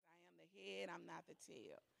head, I'm not the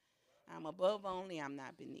tail. I'm above only, I'm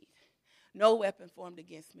not beneath. No weapon formed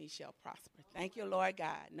against me shall prosper. Thank you, Lord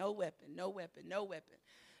God. No weapon, no weapon, no weapon.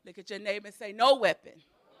 Look at your neighbor and say, no weapon,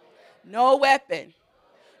 no weapon,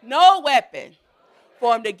 no weapon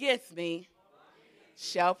formed against me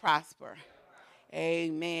shall prosper.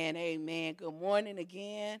 Amen, amen. Good morning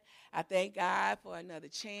again. I thank God for another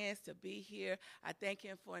chance to be here. I thank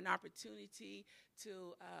him for an opportunity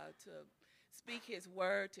to speak his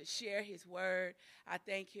word, to share his word. I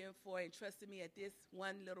thank him for entrusting me at this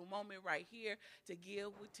one little moment right here to give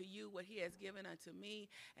to you what he has given unto me.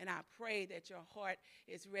 And I pray that your heart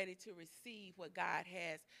is ready to receive what God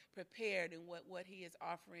has prepared and what he is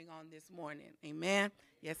offering on this morning. Amen.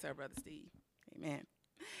 Yes, sir, Brother Steve. Amen.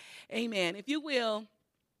 Amen. If you will,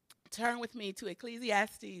 turn with me to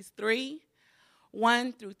Ecclesiastes 3,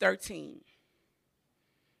 1 through 13.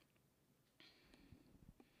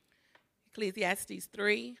 Ecclesiastes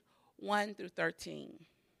 3, 1 through 13.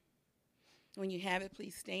 When you have it,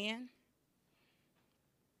 please stand.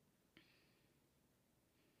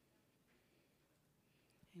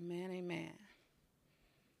 Amen, amen.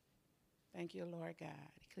 Thank you, Lord God.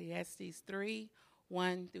 Ecclesiastes 3,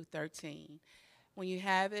 1 through 13. When you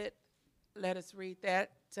have it, let us read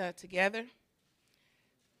that together.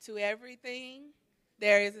 To everything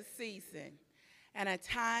there is a season, and a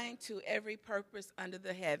time to every purpose under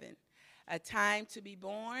the heaven. A time to be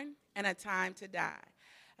born, and a time to die.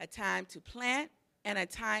 A time to plant, and a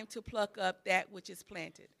time to pluck up that which is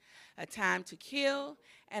planted. A time to kill,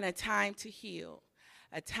 and a time to heal.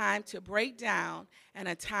 A time to break down, and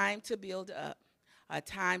a time to build up. A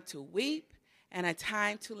time to weep, and a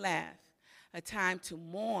time to laugh. A time to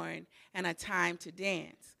mourn, and a time to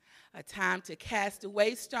dance. A time to cast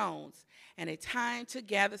away stones, and a time to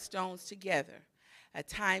gather stones together. A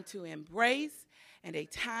time to embrace, and a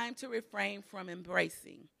time to refrain from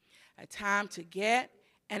embracing. A time to get,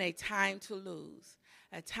 and a time to lose.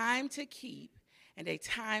 A time to keep, and a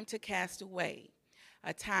time to cast away.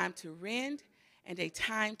 A time to rend, and a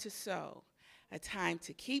time to sow. A time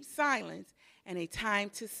to keep silence, and a time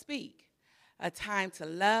to speak. A time to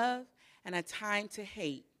love, and a time to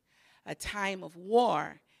hate, a time of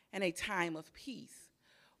war, and a time of peace.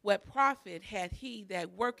 What profit hath he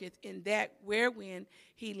that worketh in that wherein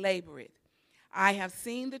he laboreth? I have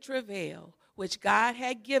seen the travail which God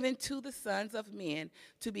had given to the sons of men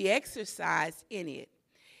to be exercised in it.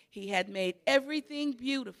 He had made everything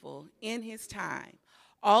beautiful in his time.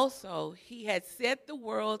 Also, he had set the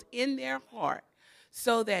world in their heart,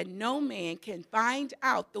 so that no man can find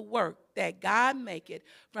out the work that God maketh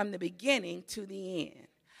from the beginning to the end.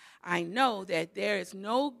 I know that there is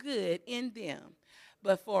no good in them,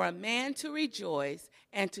 but for a man to rejoice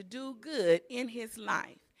and to do good in his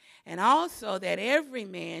life, and also that every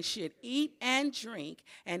man should eat and drink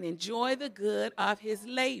and enjoy the good of his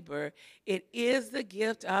labor. It is the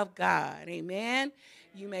gift of God. Amen.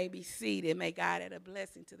 You may be seated. May God add a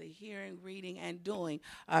blessing to the hearing, reading, and doing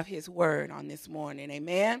of his word on this morning.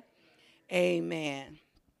 Amen. Amen.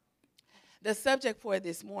 The subject for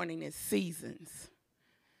this morning is seasons.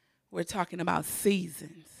 We're talking about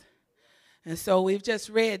seasons. And so we've just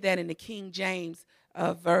read that in the King James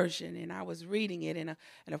version, and I was reading it, and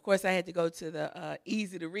of course I had to go to the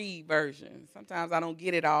easy-to-read version. Sometimes I don't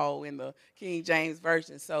get it all in the King James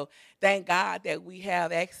version, so thank God that we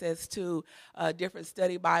have access to different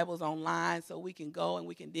study Bibles online, so we can go and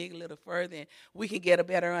we can dig a little further, and we can get a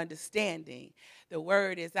better understanding. The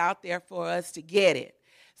word is out there for us to get it.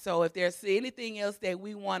 So if there's anything else that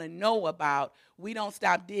we want to know about, we don't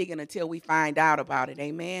stop digging until we find out about it.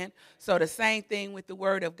 Amen. So the same thing with the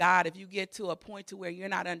word of God. If you get to a point to where you're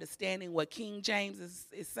not understanding what King James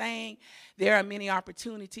is saying, there are many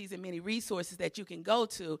opportunities and many resources that you can go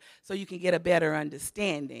to so you can get a better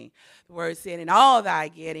understanding. The word said, in all thy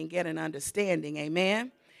getting, get an understanding.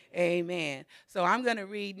 Amen. Amen. So I'm going to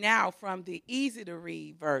read now from the easy to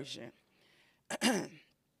read version.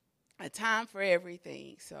 A time for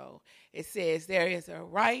everything. So it says there is a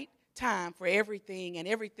right time for everything, and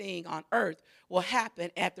everything on earth will happen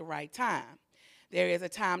at the right time. There is a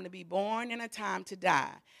time to be born and a time to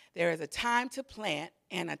die. There is a time to plant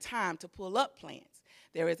and a time to pull up plants.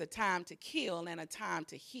 There is a time to kill and a time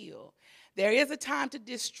to heal. There is a time to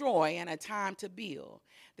destroy and a time to build.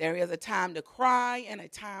 There is a time to cry and a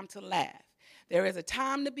time to laugh. There is a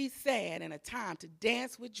time to be sad and a time to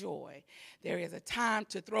dance with joy. There is a time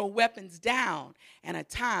to throw weapons down and a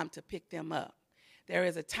time to pick them up. There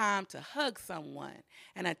is a time to hug someone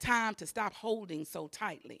and a time to stop holding so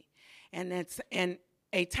tightly. And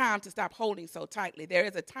a time to stop holding so tightly. There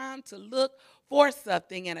is a time to look for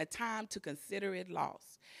something and a time to consider it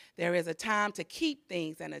lost. There is a time to keep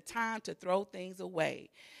things and a time to throw things away.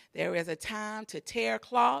 There is a time to tear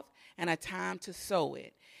cloth and a time to sew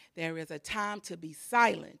it. There is a time to be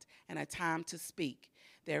silent and a time to speak.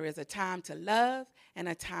 There is a time to love and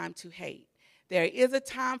a time to hate. There is a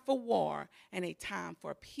time for war and a time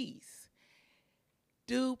for peace.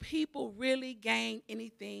 Do people really gain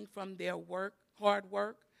anything from their work, hard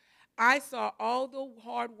work? I saw all the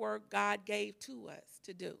hard work God gave to us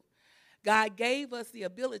to do. God gave us the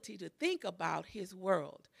ability to think about his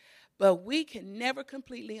world, but we can never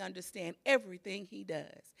completely understand everything he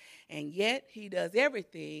does. And yet he does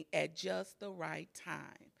everything at just the right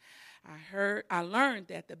time. I learned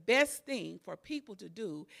that the best thing for people to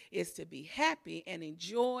do is to be happy and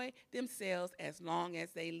enjoy themselves as long as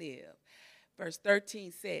they live. Verse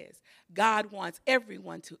 13 says, God wants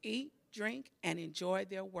everyone to eat, drink, and enjoy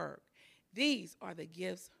their work. These are the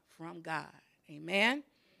gifts from God. Amen?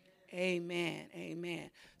 Amen. Amen.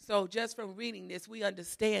 So just from reading this, we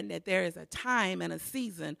understand that there is a time and a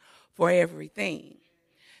season for everything.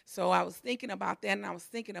 So I was thinking about that, and I was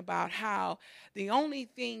thinking about how the only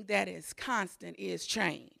thing that is constant is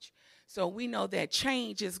change. So we know that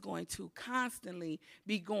change is going to constantly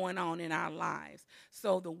be going on in our lives.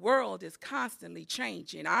 So the world is constantly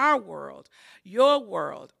changing. Our world, your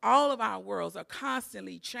world, all of our worlds are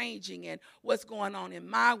constantly changing. And what's going on in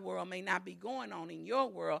my world may not be going on in your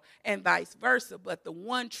world, and vice versa. But the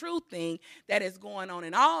one true thing that is going on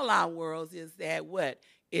in all our worlds is that what?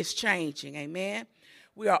 It's changing. Amen?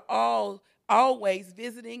 We are all always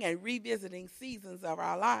visiting and revisiting seasons of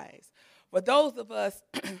our lives. For those of us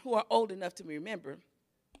who are old enough to remember,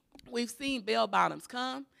 we've seen bell bottoms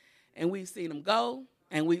come, and we've seen them go,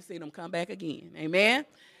 and we've seen them come back again. Amen?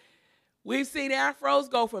 We've seen afros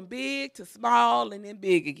go from big to small and then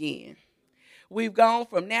big again. We've gone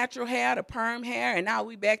from natural hair to perm hair, and now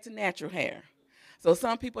we're back to natural hair. So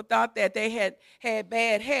some people thought that they had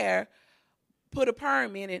bad hair, put a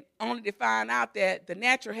perm in it, only to find out that the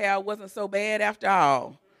natural hair wasn't so bad after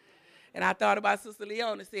all. And I thought about Sister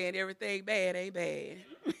Leona saying everything bad ain't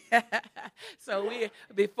bad. So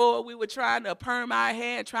before we were trying to perm our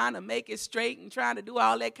hair and trying to make it straight and trying to do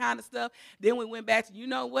all that kind of stuff, then we went back to, you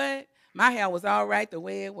know what? My hair was all right the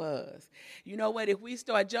way it was. You know what? If we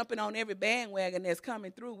start jumping on every bandwagon that's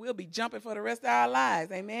coming through, we'll be jumping for the rest of our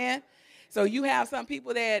lives. Amen? So you have some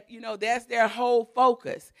people that, that's their whole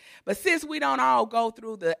focus. But since we don't all go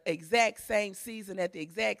through the exact same season at the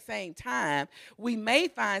exact same time, we may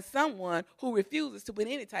find someone who refuses to put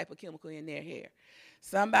any type of chemical in their hair.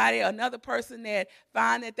 Another person that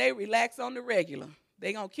find that they relax on the regular.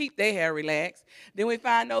 They're going to keep their hair relaxed. Then we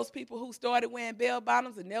find those people who started wearing bell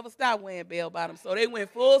bottoms and never stopped wearing bell bottoms. So they went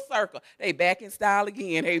full circle. They back in style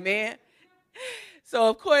again. Amen. So,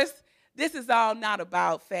 of course, this is all not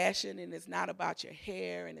about fashion, and it's not about your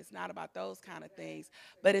hair, and it's not about those kind of things,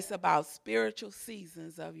 but it's about spiritual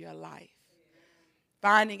seasons of your life.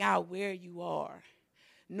 Finding out where you are,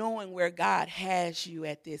 knowing where God has you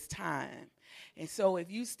at this time. And so if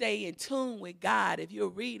you stay in tune with God, if you're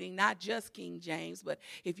reading not just King James, but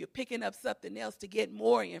if you're picking up something else to get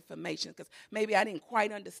more information, because maybe I didn't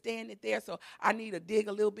quite understand it there, so I need to dig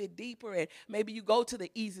a little bit deeper, and maybe you go to the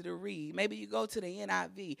easy to read, maybe you go to the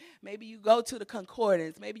NIV, maybe you go to the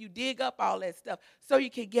concordance, maybe you dig up all that stuff so you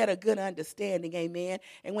can get a good understanding, amen.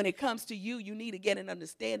 And when it comes to you, you need to get an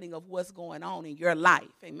understanding of what's going on in your life,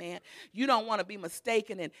 amen. You don't want to be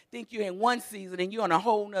mistaken and think you're in one season and you're in a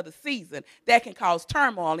whole nother season. That can cause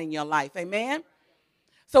turmoil in your life, amen?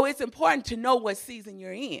 So it's important to know what season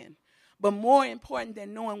you're in. But more important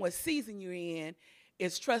than knowing what season you're in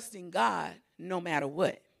is trusting God no matter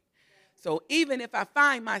what. So even if I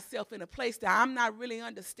find myself in a place that I'm not really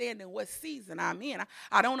understanding what season I'm in,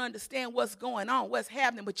 I don't understand what's going on, what's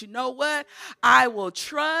happening, but you know what? I will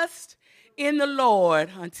trust in the Lord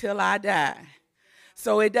until I die.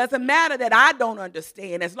 So it doesn't matter that I don't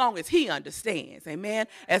understand as long as he understands, amen?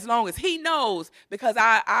 As long as he knows, because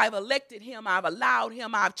I've elected him, I've allowed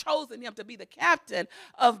him, I've chosen him to be the captain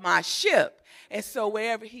of my ship. And so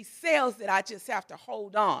wherever he sails it, I just have to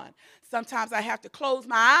hold on. Sometimes I have to close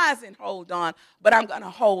my eyes and hold on, but I'm going to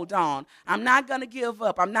hold on. I'm not going to give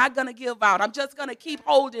up. I'm not going to give out. I'm just going to keep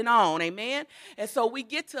holding on, amen? And so we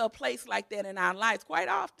get to a place like that in our lives quite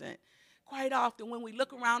often. Quite often when we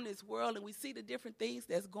look around this world and we see the different things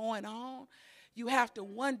that's going on, you have to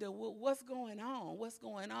wonder, well, what's going on? What's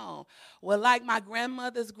going on? Well, like my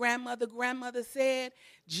grandmother's grandmother said,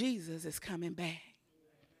 Jesus is coming back.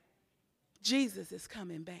 Jesus is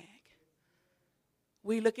coming back.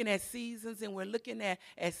 We're looking at seasons, and we're looking at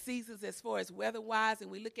seasons as far as weather-wise, and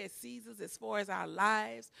we look at seasons as far as our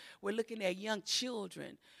lives. We're looking at young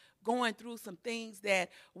children. going through some things that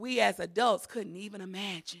we as adults couldn't even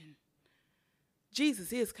imagine.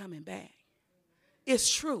 Jesus is coming back.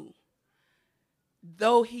 It's true.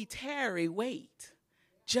 Though he tarry, wait.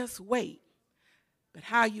 Just wait. But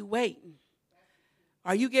how you waiting?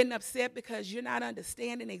 Are you getting upset because you're not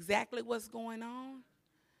understanding exactly what's going on?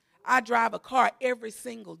 I drive a car every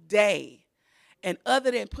single day. And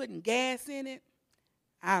other than putting gas in it,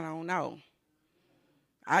 I don't know.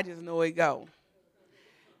 I just know it go.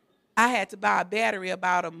 I had to buy a battery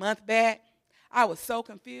about a month back. I was so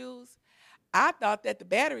confused. I thought that the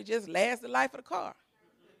battery just lasts the life of the car.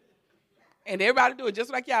 And everybody do it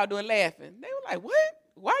just like y'all doing, laughing. They were like, what?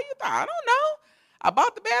 Why you thought? I don't know. I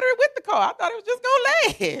bought the battery with the car. I thought it was just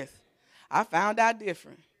going to last. I found out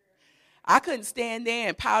different. I couldn't stand there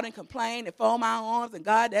and pout and complain and fold my arms and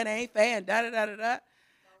God, that ain't fair and da-da-da-da-da.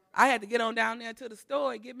 I had to get on down there to the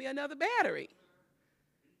store and get me another battery.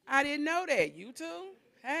 I didn't know that. You too?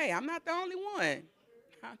 Hey, I'm not the only one.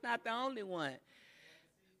 I'm not the only one.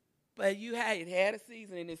 But it had a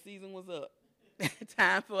season, and the season was up.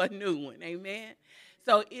 Time for a new one. Amen?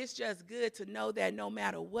 So it's just good to know that no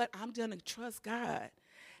matter what, I'm going to trust God.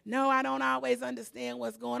 No, I don't always understand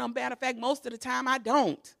what's going on. Matter of fact, most of the time I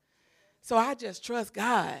don't. So I just trust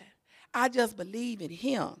God. I just believe in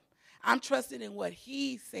him. I'm trusting in what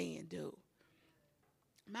he's saying do.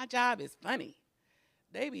 My job is funny.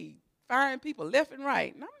 They be firing people left and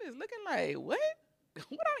right. And I'm just looking like, what?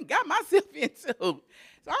 What I got myself into? So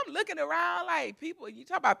I'm looking around like people, you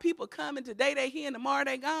talk about people coming today, they here, and tomorrow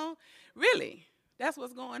they gone. Really? That's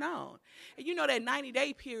what's going on. And you know that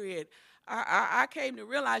 90-day period, I came to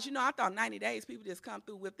realize, I thought 90 days people just come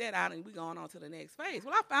through, whip that out, and we going on to the next phase.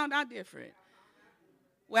 Well, I found out different.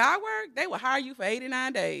 Where I work, they will hire you for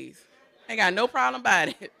 89 days. Ain't got no problem about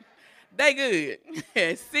it. They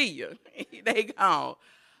good. See you. They gone.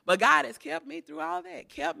 But God has kept me through all that,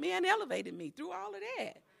 kept me and elevated me through all of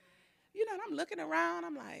that. And I'm looking around.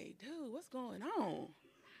 I'm like, dude, what's going on?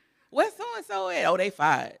 Where's so-and-so at? Oh, they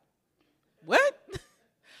fired. What?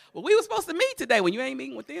 Well, we were supposed to meet today when you ain't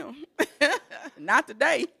meeting with them. Not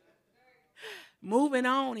today. Moving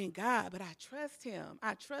on in God, but I trust him.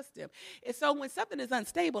 I trust him. And so when something is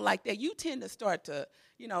unstable like that, you tend to start to,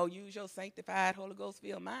 use your sanctified Holy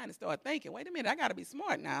Ghost-filled mind and start thinking, wait a minute, I got to be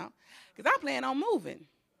smart now because I plan on moving.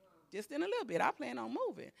 Just in a little bit, I plan on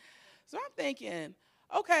moving. So I'm thinking,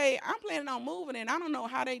 okay, I'm planning on moving, and I don't know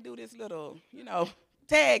how they do this little,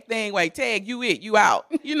 tag thing where tag you it, you out,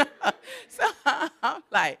 So I'm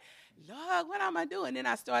like, Lord, what am I doing? Then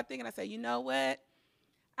I start thinking, I say, you know what?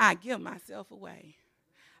 I give myself away.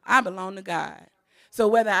 I belong to God. So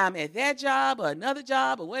whether I'm at that job or another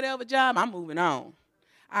job or whatever job, I'm moving on.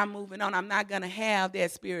 I'm moving on. I'm not going to have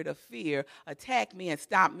that spirit of fear attack me and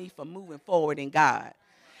stop me from moving forward in God.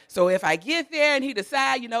 So if I get there and he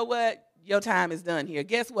decide, you know what, your time is done here.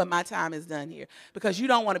 Guess what? My time is done here. Because you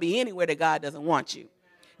don't want to be anywhere that God doesn't want you.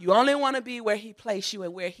 You only want to be where he placed you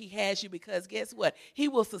and where he has you, because guess what? He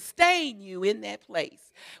will sustain you in that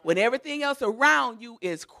place. When everything else around you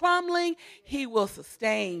is crumbling, he will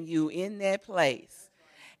sustain you in that place.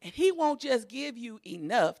 And he won't just give you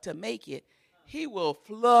enough to make it. He will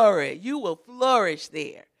flourish. You will flourish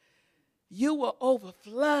there. You will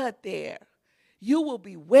overflood there. You will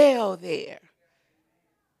be well there.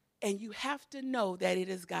 And you have to know that it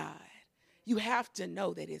is God. You have to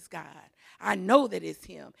know that it's God. I know that it's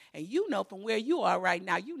him. And you know from where you are right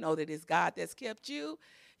now, you know that it's God that's kept you.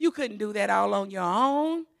 You couldn't do that all on your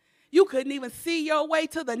own. You couldn't even see your way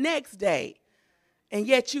to the next day. And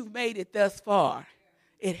yet you've made it thus far.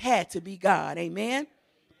 It had to be God. Amen?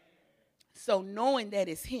 So knowing that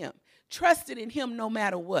it's him, trusting in him no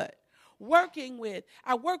matter what.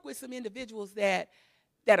 I work with some individuals that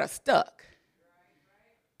are stuck.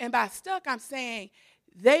 And by stuck, I'm saying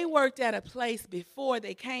they worked at a place before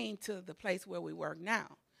they came to the place where we work now.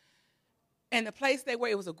 And the place they were,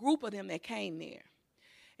 it was a group of them that came there.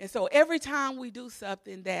 And so every time we do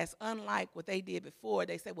something that's unlike what they did before,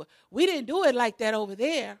 they say, well, we didn't do it like that over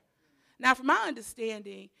there. Now, from my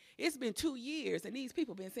understanding, it's been 2 years, and these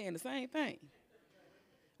people have been saying the same thing.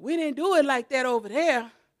 We didn't do it like that over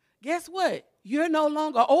there. Guess what? You're no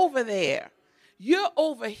longer over there. You're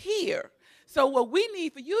over here. So what we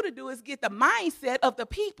need for you to do is get the mindset of the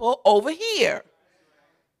people over here.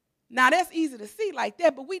 Now, that's easy to see like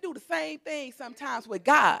that, but we do the same thing sometimes with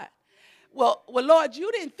God. Well, Lord,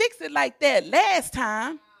 you didn't fix it like that last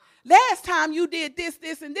time. Last time you did this,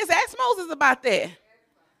 and this. Ask Moses about that.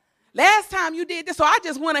 Last time you did this, so I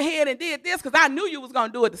just went ahead and did this because I knew you was going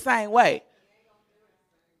to do it the same way.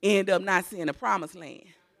 End up not seeing the promised land.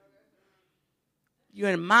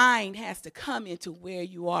 Your mind has to come into where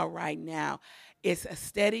you are right now It's a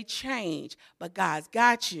steady change, but God's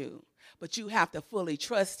got you. But you have to fully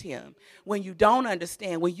trust him. When you don't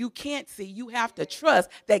understand, when you can't see, you have to trust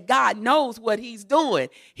that God knows what he's doing.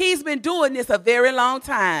 He's been doing this a very long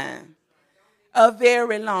time. A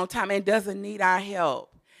very long time, and doesn't need our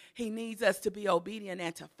help. He needs us to be obedient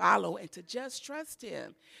and to follow and to just trust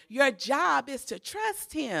him. Your job is to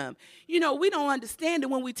trust him. You know, we don't understand it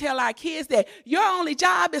when we tell our kids that your only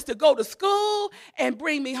job is to go to school and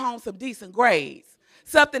bring me home some decent grades.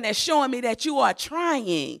 Something that's showing me that you are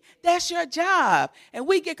trying. That's your job. And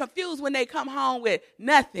we get confused when they come home with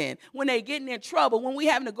nothing, when they're getting in trouble, when we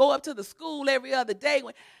having to go up to the school every other day,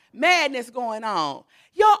 when madness going on.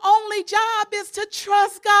 Your only job is to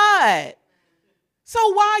trust God.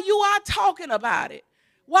 So while you are talking about it,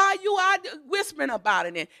 while you are whispering about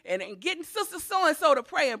it and getting sister so-and-so to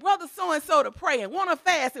pray and brother so-and-so to pray and want to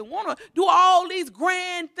fast and want to do all these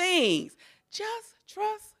grand things, just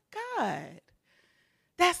trust God.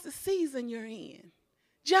 That's the season you're in.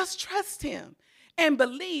 Just trust him and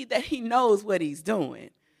believe that he knows what he's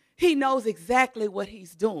doing. He knows exactly what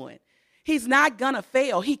he's doing. He's not going to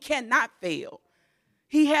fail. He cannot fail.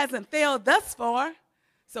 He hasn't failed thus far.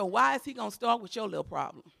 So why is he going to start with your little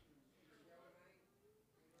problem?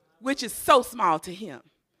 Which is so small to him.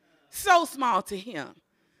 So small to him.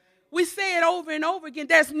 We say it over and over again.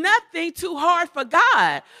 There's nothing too hard for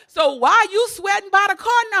God. So why are you sweating by the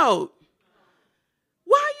car note?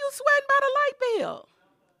 Why are you sweating by the light bill?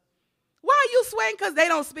 Why are you sweating? Because they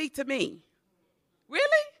don't speak to me. Really?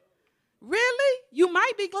 Really? You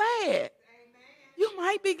might be glad. You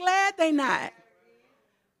might be glad they not.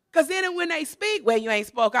 Because then when they speak, well, you ain't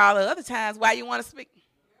spoke all the other times. Why you want to speak?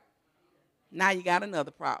 Now you got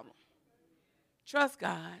another problem. Trust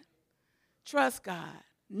God. Trust God.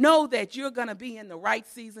 Know that you're going to be in the right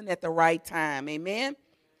season at the right time. Amen?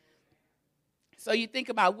 So you think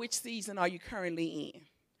about which season are you currently in.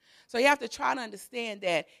 So you have to try to understand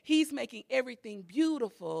that he's making everything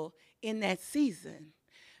beautiful in that season.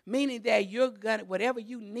 Meaning that you're gonna, whatever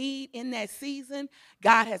you need in that season,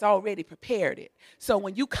 God has already prepared it. So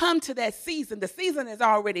when you come to that season, the season is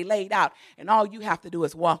already laid out, and all you have to do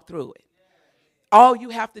is walk through it. All you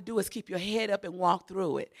have to do is keep your head up and walk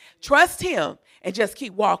through it. Trust him and just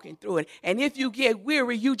keep walking through it. And if you get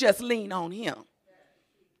weary, you just lean on him.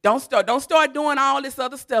 Don't start doing all this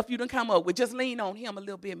other stuff you done come up with. Just lean on him a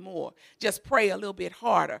little bit more. Just pray a little bit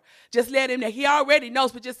harder. Just let him know. He already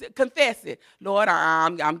knows, but just confess it. Lord,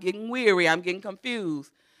 I'm getting weary. I'm getting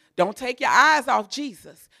confused. Don't take your eyes off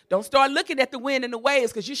Jesus. Don't start looking at the wind and the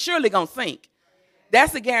waves because you're surely going to sink.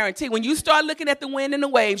 That's a guarantee. When you start looking at the wind and the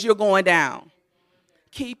waves, you're going down.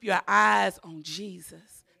 Keep your eyes on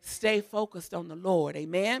Jesus. Stay focused on the Lord.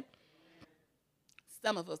 Amen.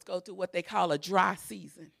 Some of us go through what they call a dry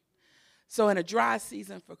season. So in a dry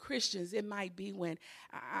season for Christians, it might be when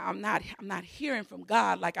I'm not hearing from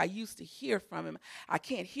God like I used to hear from him. I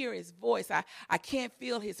can't hear his voice. I can't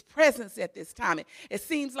feel his presence at this time. It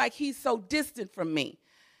seems like he's so distant from me.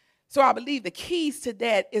 So I believe the keys to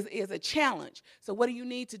that is a challenge. So what do you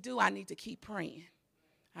need to do? I need to keep praying.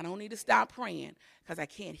 I don't need to stop praying because I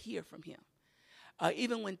can't hear from him.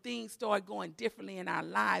 Even when things start going differently in our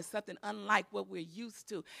lives, something unlike what we're used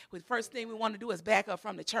to, the first thing we want to do is back up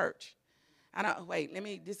from the church. Let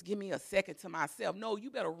me just give me a second to myself. No,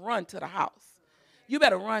 you better run to the house. You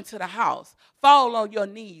better run to the house. Fall on your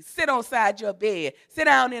knees. Sit on side your bed. Sit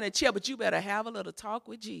down in a chair, but you better have a little talk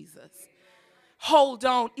with Jesus. Hold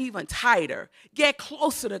on even tighter. Get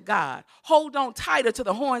closer to God. Hold on tighter to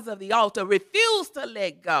the horns of the altar. Refuse to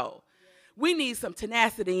let go. We need some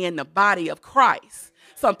tenacity in the body of Christ.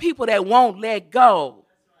 Some people that won't let go.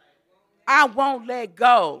 I won't let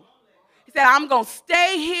go. He said, I'm going to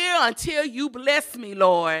stay here until you bless me,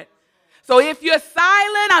 Lord. So if you're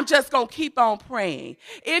silent, I'm just going to keep on praying.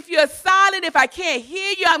 If you're silent, if I can't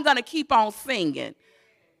hear you, I'm going to keep on singing.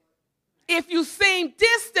 If you seem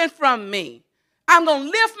distant from me, I'm going to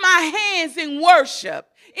lift my hands in worship,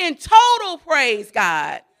 in total praise,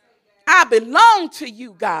 God. I belong to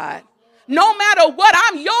you, God. No matter what,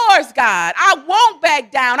 I'm yours, God. I won't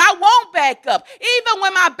back down. I won't back up. Even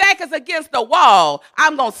when my back is against the wall,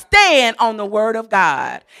 I'm going to stand on the word of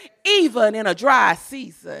God. Even in a dry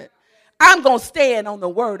season, I'm going to stand on the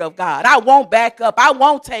word of God. I won't back up. I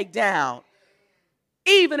won't take down.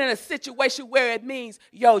 Even in a situation where it means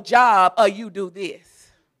your job or you do this.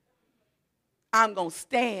 I'm going to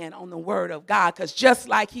stand on the word of God because just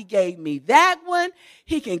like he gave me that one,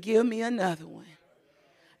 he can give me another one.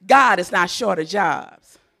 God is not short of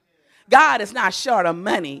jobs. God is not short of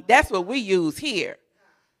money. That's what we use here.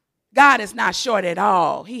 God is not short at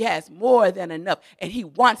all. He has more than enough, and he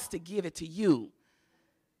wants to give it to you.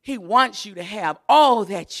 He wants you to have all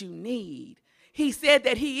that you need. He said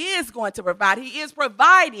that he is going to provide. He is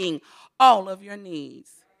providing all of your needs.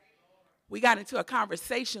 We got into a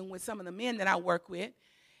conversation with some of the men that I work with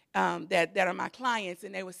that are my clients,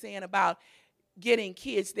 and they were saying about getting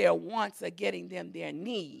kids their wants or getting them their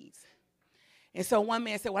needs. And so one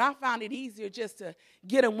man said, well, I found it easier just to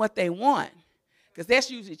get them what they want, because that's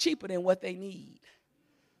usually cheaper than what they need.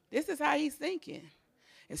 This is how he's thinking.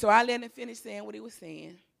 And so I let him finish saying what he was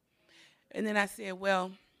saying. And then I said,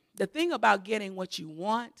 well, the thing about getting what you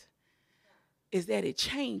want is that it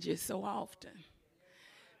changes so often.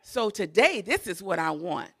 So today, this is what I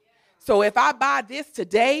want. So if I buy this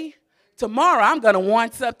today, tomorrow I'm going to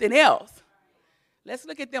want something else. Let's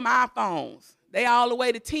look at them iPhones. They all the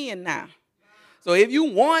way to 10 now. So if you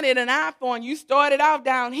wanted an iPhone, you started off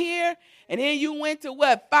down here, and then you went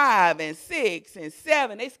to, 5 and 6 and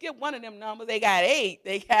 7. They skipped one of them numbers. They got 8.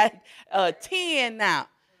 They got 10 now.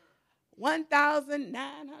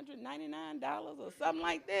 $1,999 or something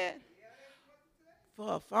like that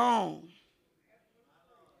for a phone.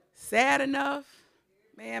 Sad enough,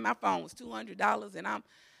 man, my phone was $200, and I'm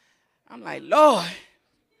like, Lord,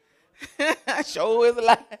 sure is a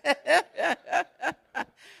lot.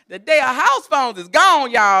 The day of house phones is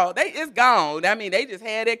gone, y'all. It's gone. I mean, they just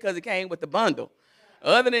had it because it came with the bundle.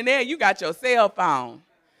 Other than that, you got your cell phone.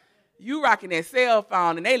 You rocking that cell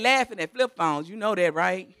phone, and they laughing at flip phones. You know that,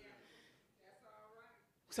 right?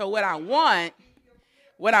 So what I want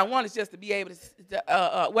is just to be able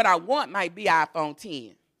to, what I want might be iPhone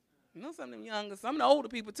 10. You know, some of them younger, some of the older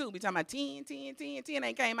people too be talking about 10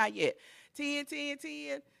 ain't came out yet. 10.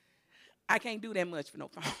 I can't do that much for no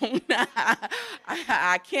phone.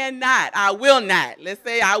 I cannot. I will not. Let's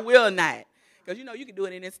say I will not. Because, you know, you can do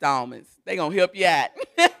it in installments. They're going to help you out.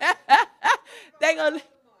 They're going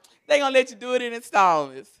to let you do it in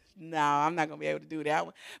installments. No, I'm not going to be able to do that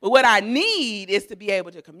one. But what I need is to be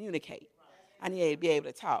able to communicate. I need to be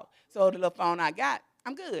able to talk. So the little phone I got,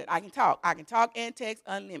 I'm good. I can talk. I can talk and text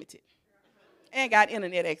unlimited. And got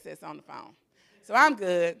internet access on the phone. So I'm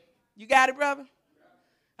good. You got it, brother?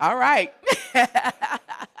 All right.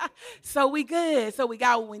 So we good. So we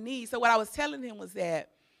got what we need. So what I was telling him was that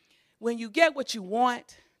when you get what you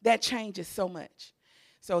want, that changes so much.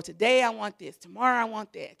 So today I want this. Tomorrow I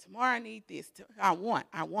want that. Tomorrow I need this. I want.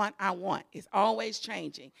 It's always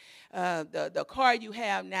changing. The car you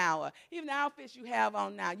have now, even the outfits you have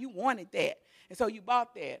on now, you wanted that. And so you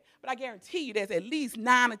bought that. But I guarantee you there's at least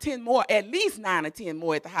 9 or 10 more at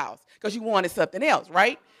the house because you wanted something else,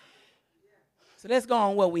 right? So let's go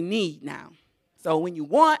on what we need now. So when you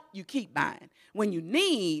want, you keep buying. When you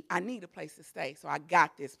need, I need a place to stay. So I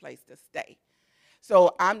got this place to stay.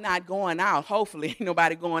 So I'm not going out. Hopefully, ain't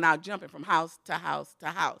nobody going out jumping from house to house to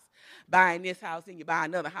house. Buying this house, then you buy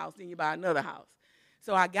another house, then you buy another house.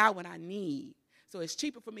 So I got what I need. So it's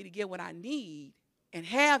cheaper for me to get what I need and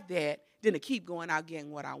have that than to keep going out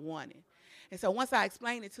getting what I wanted. And so once I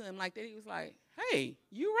explained it to him like that, he was like, hey,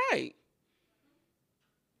 you're right.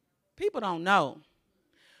 People don't know.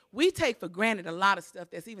 We take for granted a lot of stuff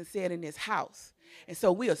that's even said in this house. And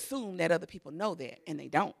so we assume that other people know that, and they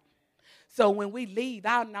don't. So when we leave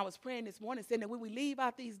out, and I was praying this morning, saying that when we leave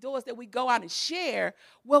out these doors, that we go out and share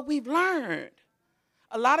what we've learned.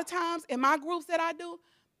 A lot of times in my groups that I do,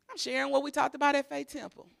 I'm sharing what we talked about at Faith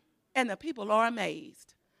Temple. And the people are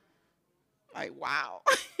amazed. Like, wow.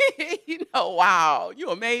 Wow. You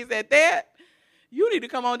amazed at that? You need to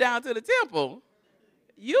come on down to the temple.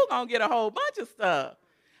 You're going to get a whole bunch of stuff.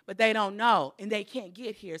 But they don't know, and they can't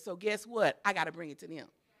get here. So guess what? I got to bring it to them.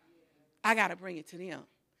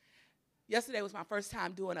 Yesterday was my first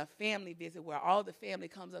time doing a family visit where all the family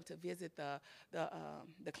comes up to visit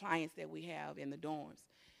the clients that we have in the dorms.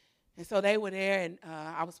 And so they were there, and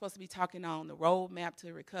I was supposed to be talking on the roadmap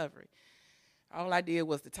to recovery. All I did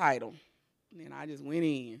was the title, and I just went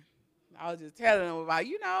in. I was just telling them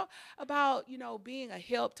about being a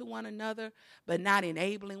help to one another, but not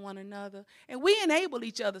enabling one another. And we enable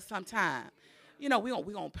each other sometimes. We're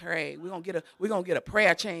gonna pray. We're gonna get a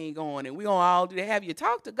prayer chain going, and we're gonna all do that. Have you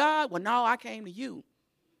talked to God? Well, no, I came to you.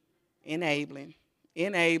 Enabling.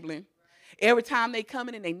 Every time they come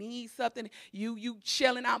in and they need something, you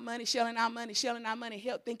shelling out money,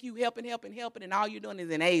 think you helping, and all you're doing is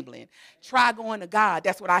enabling. Try going to God.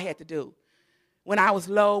 That's what I had to do. When I was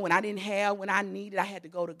low, when I didn't have, when I needed, I had to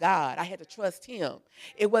go to God. I had to trust him.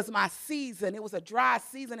 It was my season. It was a dry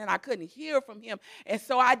season, and I couldn't hear from him. And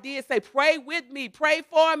so I did say, pray with me, pray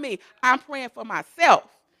for me. I'm praying for myself.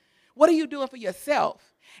 What are you doing for yourself?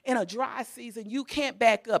 In a dry season, you can't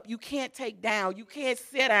back up. You can't take down. You can't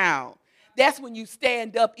sit down. That's when you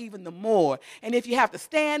stand up even the more. And if you have to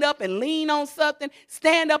stand up and lean on something,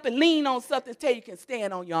 stand up and lean on something till you can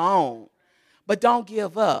stand on your own. But don't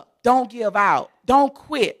give up. Don't give out. Don't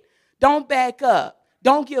quit. Don't back up.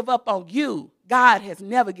 Don't give up on you. God has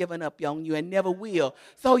never given up on you and never will.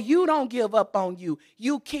 So you don't give up on you.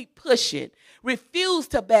 You keep pushing. Refuse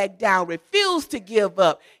to back down. Refuse to give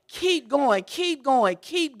up. Keep going, keep going,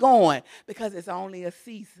 keep going, because it's only a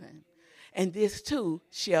season. And this too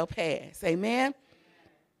shall pass. Amen?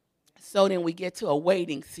 So then we get to a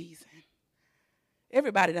waiting season.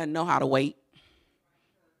 Everybody doesn't know how to wait.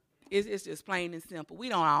 It's just plain and simple. We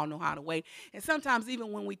don't all know how to wait. And sometimes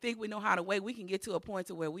even when we think we know how to wait, we can get to a point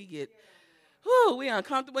to where we get, we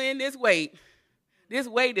uncomfortable in this wait. This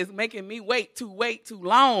wait is making me wait too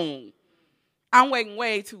long. I'm waiting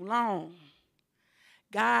way too long.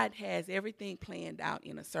 God has everything planned out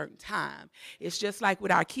in a certain time. It's just like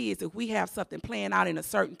with our kids. If we have something planned out in a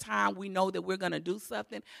certain time, we know that we're going to do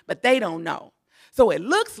something, but they don't know. So it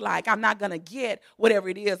looks like I'm not going to get whatever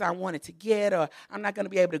it is I wanted to get, or I'm not going to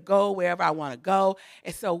be able to go wherever I want to go.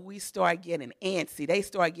 And so we start getting antsy. They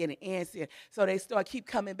start getting antsy. So they keep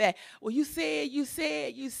coming back. Well, you said.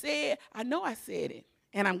 I know I said it,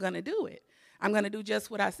 and I'm going to do it. I'm going to do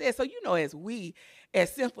just what I said. So,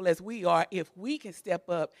 as simple as we are, if we can step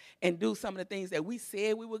up and do some of the things that we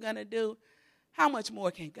said we were going to do, how much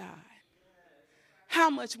more can God? How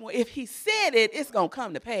much more? If he said it, it's going to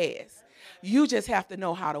come to pass. You just have to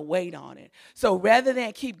know how to wait on it. So rather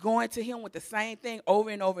than keep going to him with the same thing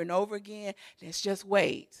over and over and over again, let's just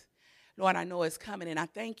wait. Lord, I know it's coming, and I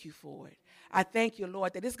thank you for it. I thank you,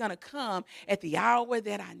 Lord, that it's going to come at the hour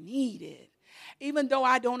that I need it. Even though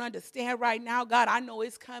I don't understand right now, God, I know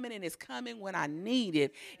it's coming, and it's coming when I need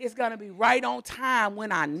it. It's going to be right on time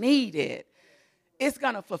when I need it. It's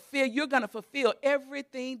going to fulfill, you're going to fulfill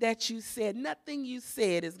everything that you said. Nothing you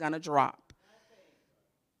said is going to drop.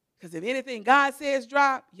 Because if anything God says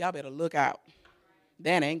drop, y'all better look out.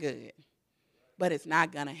 That ain't good. But it's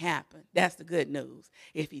not going to happen. That's the good news.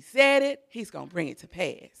 If he said it, he's going to bring it to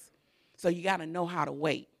pass. So you got to know how to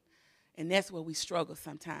wait. And that's where we struggle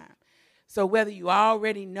sometimes. So whether you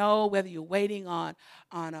already know, whether you're waiting on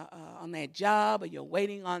that job, or you're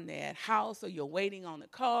waiting on that house, or you're waiting on the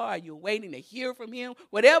car, or you're waiting to hear from him,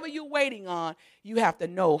 whatever you're waiting on, you have to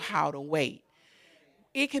know how to wait.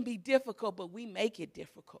 It can be difficult, but we make it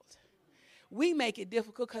difficult. We make it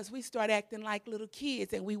difficult because we start acting like little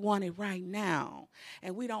kids, and we want it right now.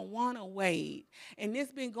 And we don't want to wait. And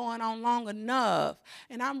this been going on long enough.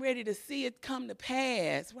 And I'm ready to see it come to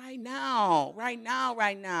pass right now.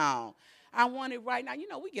 I want it right now.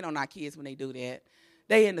 We get on our kids when they do that.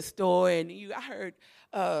 They in the store, and I heard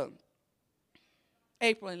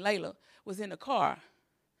April and Layla was in the car.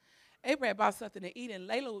 April had bought something to eat, and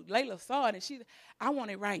Layla saw it, and I want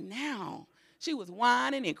it right now. She was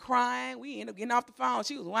whining and crying. We ended up getting off the phone.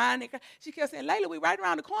 She was whining and crying. She kept saying, Layla, we right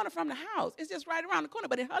around the corner from the house. It's just right around the corner.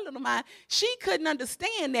 But in her little mind, she couldn't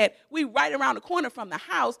understand that we right around the corner from the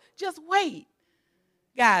house. Just wait.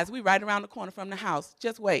 Guys, we right around the corner from the house.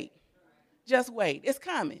 Just wait. Just wait. It's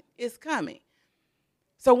coming. It's coming.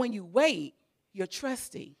 So when you wait, you're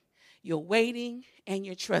trusting. You're waiting and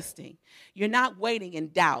you're trusting. You're not waiting in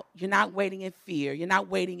doubt. You're not waiting in fear. You're not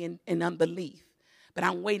waiting in unbelief. But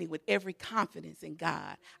I'm waiting with every confidence in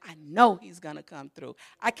God. I know he's going to come through.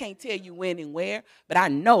 I can't tell you when and where, but I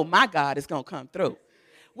know my God is going to come through.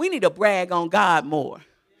 We need to brag on God more.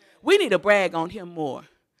 We need to brag on him more.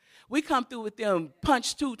 We come through with them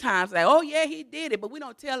punch 2 times, like, oh, yeah, he did it, but we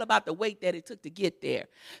don't tell about the wait that it took to get there.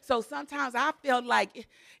 So sometimes I felt like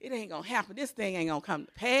it ain't going to happen. This thing ain't going to come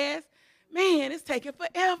to pass. Man, it's taking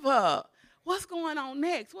forever. What's going on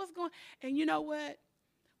next? And you know what?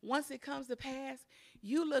 Once it comes to pass,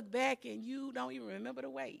 you look back and you don't even remember the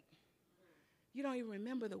wait. You don't even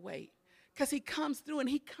remember the wait. Because he comes through, and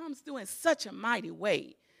he comes through in such a mighty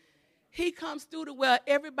way. He comes through to where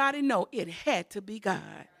everybody know it had to be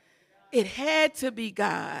God. It had to be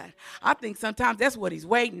God. I think sometimes that's what he's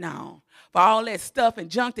waiting on, for all that stuff and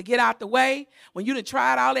junk to get out the way. When you done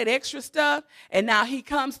tried all that extra stuff, and now he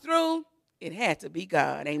comes through, it had to be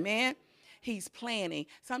God. Amen. He's planning.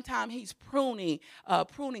 Sometimes he's pruning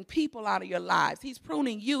people out of your lives. He's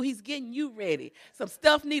pruning you. He's getting you ready. Some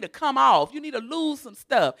stuff need to come off. You need to lose some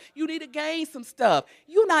stuff. You need to gain some stuff.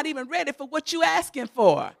 You're not even ready for what you're asking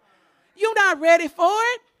for. You're not ready for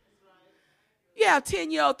it. Yeah,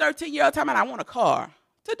 10-year-old, 13-year-old talking about, I want a car.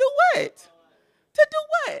 To do what? To do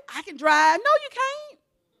what? I can drive. No, you can't.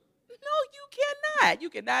 No, you cannot. You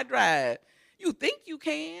cannot drive. You think you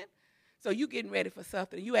can. So you getting ready for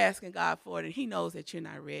something. You asking God for it, and he knows that you're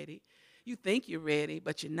not ready. You think you're ready,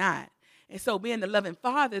 but you're not. And so being the loving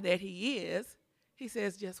father that he is, he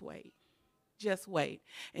says, just wait. Just wait.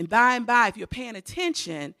 And by, if you're paying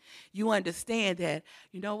attention, you understand that,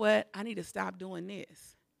 you know what, I need to stop doing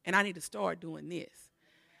this. And I need to start doing this.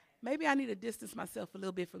 Maybe I need to distance myself a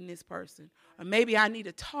little bit from this person. Or maybe I need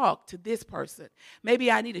to talk to this person.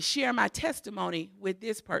 Maybe I need to share my testimony with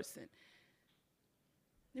this person.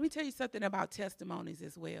 Let me tell you something about testimonies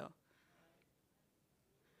as well.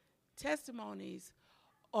 Testimonies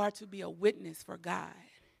are to be a witness for God.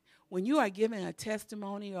 When you are giving a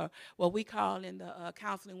testimony, or what we call in the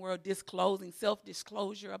counseling world disclosing,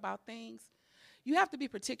 self-disclosure about things, you have to be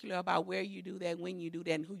particular about where you do that, when you do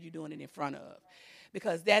that, and who you're doing it in front of.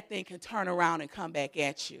 Because that thing can turn around and come back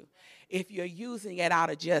at you if you're using it out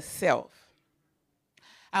of just self.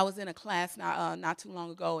 I was in a class not too long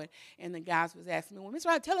ago, and the guys was asking me, well, Ms.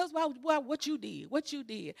 Wright, tell us about what you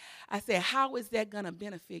did, I said, how is that going to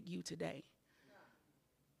benefit you today?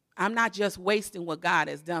 I'm not just wasting what God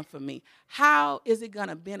has done for me. How is it going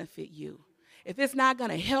to benefit you? If it's not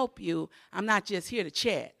going to help you, I'm not just here to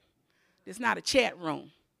chat. It's not a chat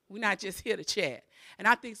room. We're not just here to chat. And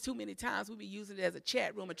I think too many times we be using it as a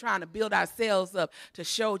chat room and trying to build ourselves up to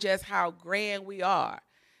show just how grand we are.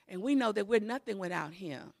 And we know that we're nothing without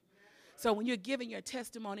him. So when you're giving your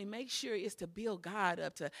testimony, make sure it's to build God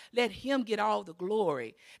up, to let him get all the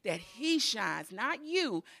glory, that he shines, not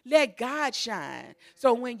you. Let God shine.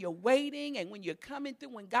 So when you're waiting and when you're coming through,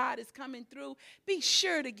 when God is coming through, be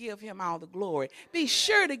sure to give him all the glory. Be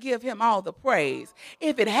sure to give him all the praise.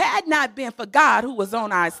 If it had not been for God who was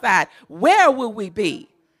on our side, where would we be?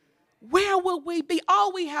 Where will we be?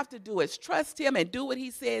 All we have to do is trust him and do what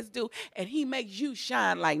he says do, and he makes you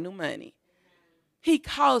shine like new money. He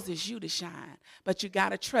causes you to shine, but you got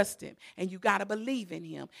to trust him, and you got to believe in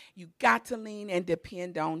him. You got to lean and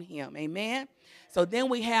depend on him. Amen? So then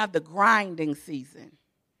we have the grinding season.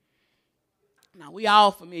 Now, we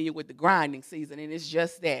all familiar with the grinding season, and it's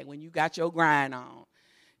just that. When you got your grind on,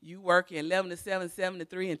 you working 11 to 7, 7 to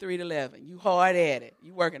 3, and 3 to 11. You hard at it.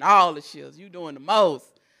 You working all the shifts. You doing the most.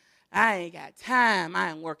 I ain't got time.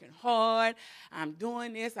 I am working hard. I'm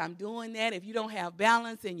doing this. I'm doing that. If you don't have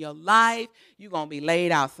balance in your life, you're going to be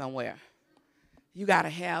laid out somewhere. You got to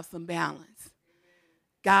have some balance.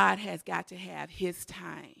 God has got to have his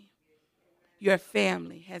time. Your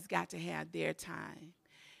family has got to have their time.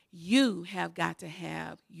 You have got to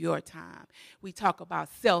have your time. We talk about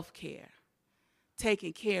self-care,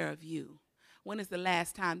 taking care of you. When is the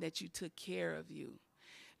last time that you took care of you?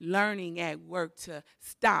 Learning at work to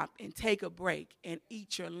stop and take a break and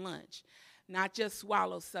eat your lunch. Not just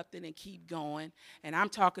swallow something and keep going. And I'm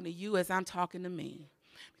talking to you as I'm talking to me.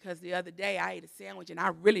 Because the other day I ate a sandwich and I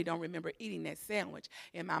really don't remember eating that sandwich.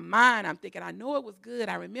 In my mind, I'm thinking, I know it was good.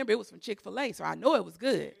 I remember it was from Chick-fil-A, so I know it was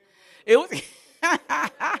good. It was...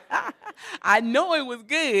 I know it was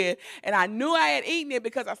good, and I knew I had eaten it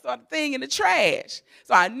because I saw the thing in the trash.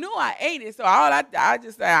 So I knew I ate it, so I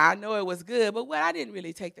just said, I know it was good, but I didn't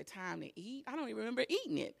really take the time to eat. I don't even remember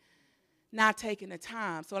eating it, not taking the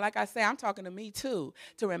time. So like I say, I'm talking to me too,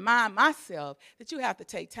 to remind myself that you have to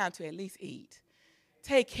take time to at least eat.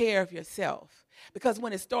 Take care of yourself, because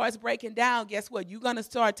when it starts breaking down, guess what? You're going to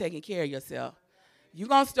start taking care of yourself. You're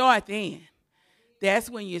going to start then. That's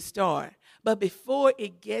when you start. But before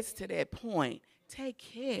it gets to that point, take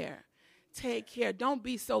care. Take care. Don't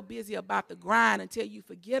be so busy about the grind until you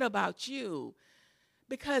forget about you.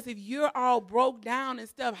 Because if you're all broke down and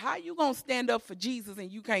stuff, how you going to stand up for Jesus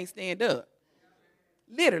and you can't stand up?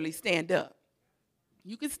 Literally stand up.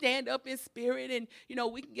 You can stand up in spirit and,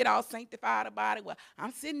 we can get all sanctified about it. Well,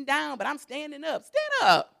 I'm sitting down, but I'm standing up.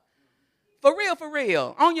 Stand up. For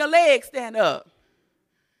real. On your legs, stand up.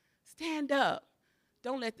 Stand up.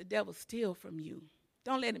 Don't let the devil steal from you.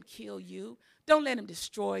 Don't let him kill you. Don't let him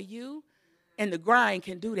destroy you. And the grind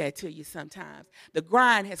can do that to you sometimes. The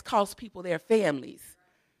grind has cost people their families.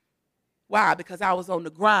 Why? Because I was on the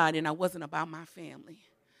grind and I wasn't about my family.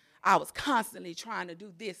 I was constantly trying to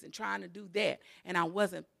do this and trying to do that, and I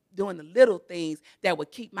wasn't doing the little things that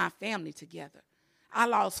would keep my family together. I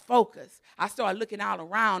lost focus. I started looking all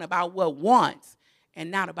around about what wants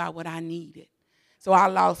and not about what I needed. So I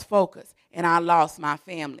lost focus, and I lost my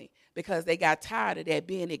family because they got tired of that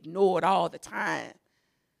being ignored all the time.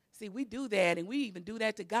 See, we do that, and we even do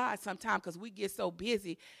that to God sometimes because we get so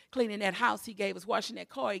busy cleaning that house he gave us, washing that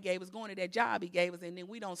car he gave us, going to that job he gave us, and then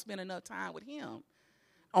we don't spend enough time with him.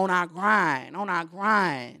 On our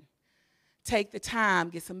grind. Take the time,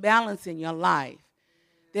 get some balance in your life.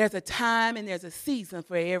 There's a time and there's a season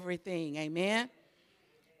for everything, amen?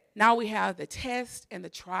 Now we have the test and the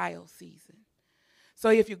trial season. So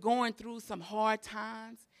if you're going through some hard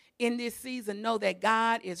times, in this season, know that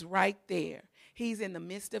God is right there. He's in the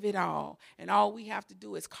midst of it all. And all we have to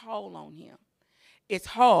do is call on him. It's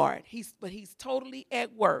hard, but he's totally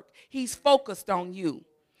at work. He's focused on you.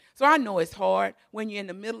 So I know it's hard when you're in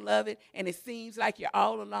the middle of it and it seems like you're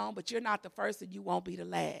all alone, but you're not the first and you won't be the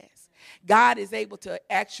last. God is able to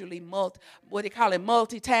actually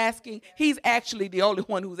multitasking. He's actually the only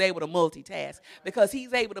one who's able to multitask because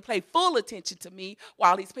he's able to pay full attention to me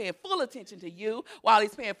while he's paying full attention to you, while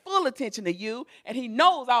he's paying full attention to you, and he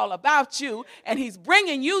knows all about you, and he's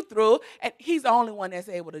bringing you through, and he's the only one that's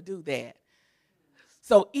able to do that.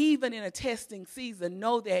 So even in a testing season,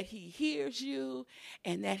 know that he hears you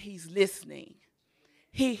and that he's listening.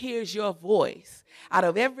 He hears your voice. Out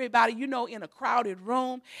of everybody, in a crowded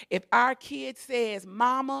room, if our kid says,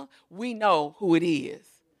 Mama, we know who it is.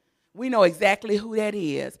 We know exactly who that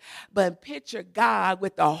is. But picture God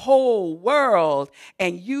with the whole world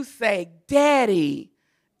and you say, Daddy,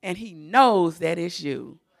 and he knows that it's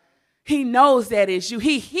you. He knows that it's you.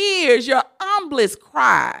 He hears your humblest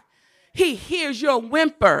cry. He hears your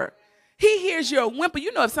whimper. He hears your whimper.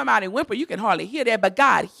 If somebody whimper, you can hardly hear that, but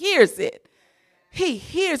God hears it. He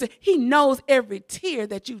hears it. He knows every tear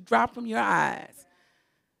that you drop from your eyes.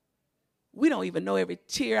 We don't even know every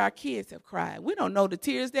tear our kids have cried. We don't know the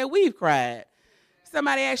tears that we've cried.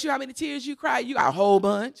 Somebody asks you how many tears you cried, you got a whole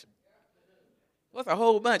bunch. What's a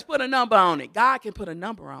whole bunch? Put a number on it. God can put a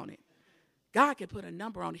number on it. God can put a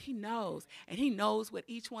number on it. He knows. And he knows what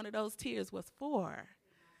each one of those tears was for.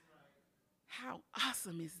 How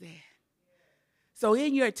awesome is that? So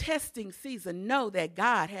in your testing season, know that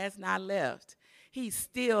God has not left. He's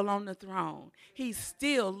still on the throne. He's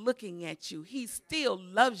still looking at you. He still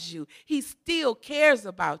loves you. He still cares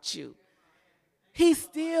about you. He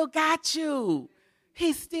still got you.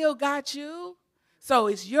 He still got you. So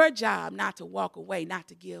it's your job not to walk away, not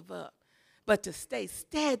to give up, but to stay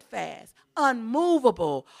steadfast,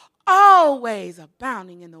 unmovable, always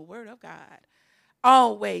abounding in the word of God,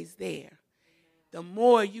 always there. The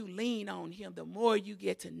more you lean on him, the more you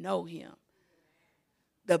get to know him.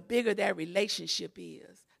 The bigger that relationship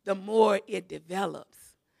is, the more it develops,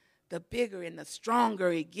 the bigger and the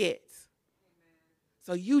stronger it gets.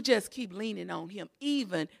 So you just keep leaning on him,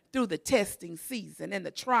 even through the testing season and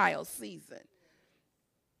the trial season.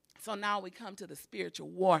 So now we come to the spiritual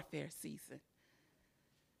warfare season.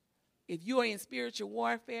 If you are in spiritual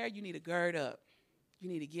warfare, you need to gird up. You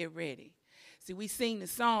need to get ready. See, we sing the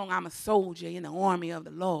song, I'm a soldier in the army of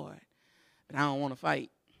the Lord, but I don't want to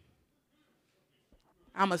fight.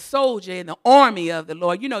 I'm a soldier in the army of the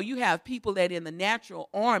Lord. You have people that in the natural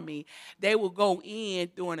army, they will go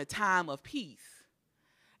in during a time of peace.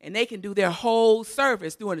 And they can do their whole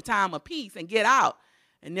service during a time of peace and get out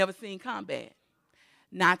and never seen combat.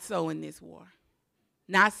 Not so in this war.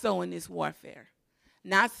 Not so in this warfare.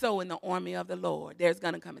 Not so in the army of the Lord. There's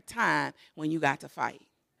going to come a time when you got to fight.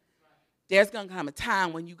 There's going to come a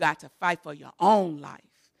time when you got to fight for your own life.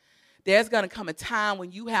 There's going to come a time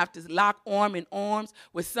when you have to lock arm in arms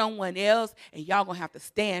with someone else, and y'all going to have to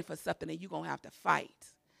stand for something, and you're going to have to fight.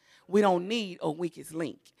 We don't need a weakest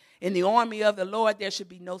link. In the army of the Lord, there should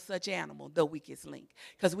be no such animal, the weakest link,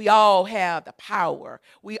 because we all have the power.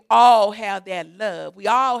 We all have that love. We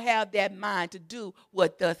all have that mind to do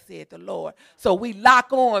what thus said the Lord. So we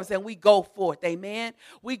lock arms and we go forth, amen?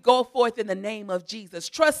 We go forth in the name of Jesus,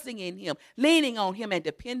 trusting in him, leaning on him, and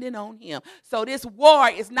depending on him. So this war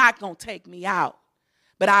is not going to take me out.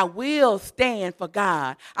 But I will stand for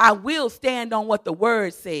God. I will stand on what the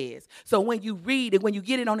word says. So when you read it, when you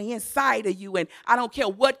get it on the inside of you, and I don't care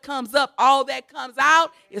what comes up, all that comes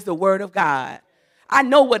out is the word of God. I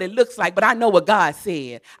know what it looks like, but I know what God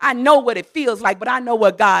said. I know what it feels like, but I know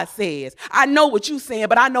what God says. I know what you're saying,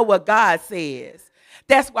 but I know what God says.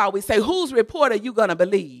 That's why we say, whose report are you going to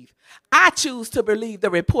believe? I choose to believe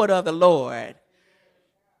the report of the Lord.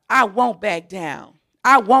 I won't back down.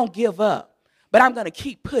 I won't give up. But I'm going to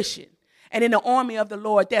keep pushing. And in the army of the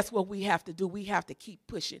Lord, that's what we have to do. We have to keep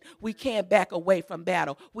pushing. We can't back away from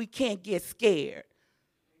battle. We can't get scared.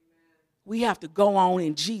 We have to go on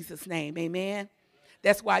in Jesus' name. Amen.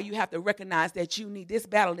 That's why you have to recognize that you need this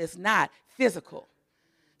battle is not physical.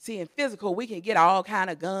 See, in physical, we can get all kind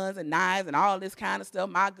of guns and knives and all this kind of stuff.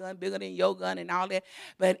 My gun bigger than your gun and all that.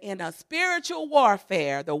 But in a spiritual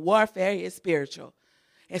warfare, the warfare is spiritual.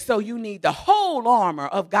 And so you need the whole armor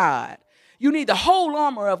of God. You need the whole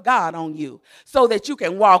armor of God on you so that you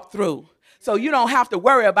can walk through. So you don't have to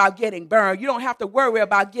worry about getting burned. You don't have to worry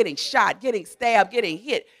about getting shot, getting stabbed, getting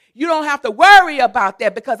hit. You don't have to worry about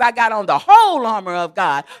that because I got on the whole armor of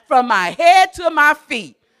God from my head to my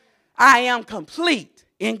feet. I am complete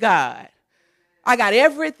in God. I got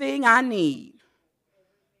everything I need.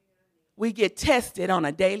 We get tested on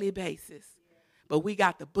a daily basis. But we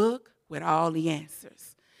got the book with all the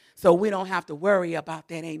answers. So we don't have to worry about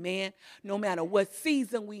that, amen? No matter what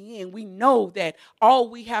season we in, we know that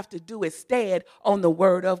all we have to do is stand on the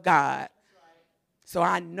word of God. So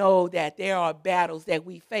I know that there are battles that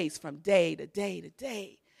we face from day to day to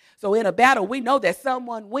day. So in a battle, we know that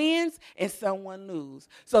someone wins and someone loses.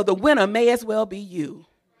 So the winner may as well be you.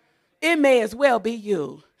 It may as well be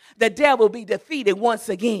you. The devil be defeated once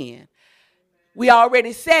again. We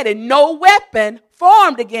already said it. No weapon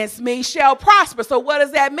formed against me shall prosper. So what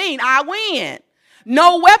does that mean? I win.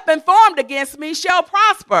 No weapon formed against me shall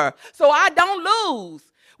prosper. So I don't lose.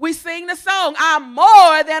 We sing the song, I'm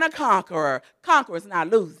more than a conqueror. Conquerors not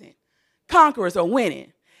losing. Conquerors are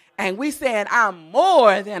winning. And we said, I'm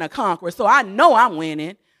more than a conqueror. So I know I'm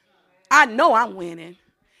winning. I know I'm winning.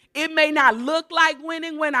 It may not look like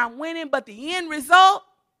winning when I'm winning, but the end result,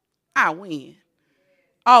 I win.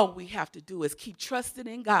 All we have to do is keep trusting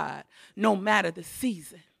in God, no matter the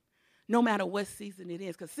season, no matter what season it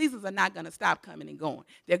is, because seasons are not going to stop coming and going.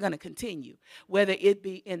 They're going to continue, whether it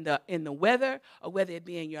be in the weather or whether it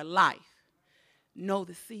be in your life. Know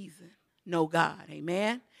the season, know God.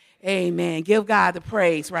 Amen. Amen. Give God the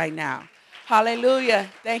praise right now. Hallelujah.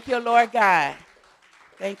 Thank you, Lord God.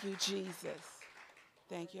 Thank you, Jesus.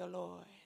 Thank you, Lord.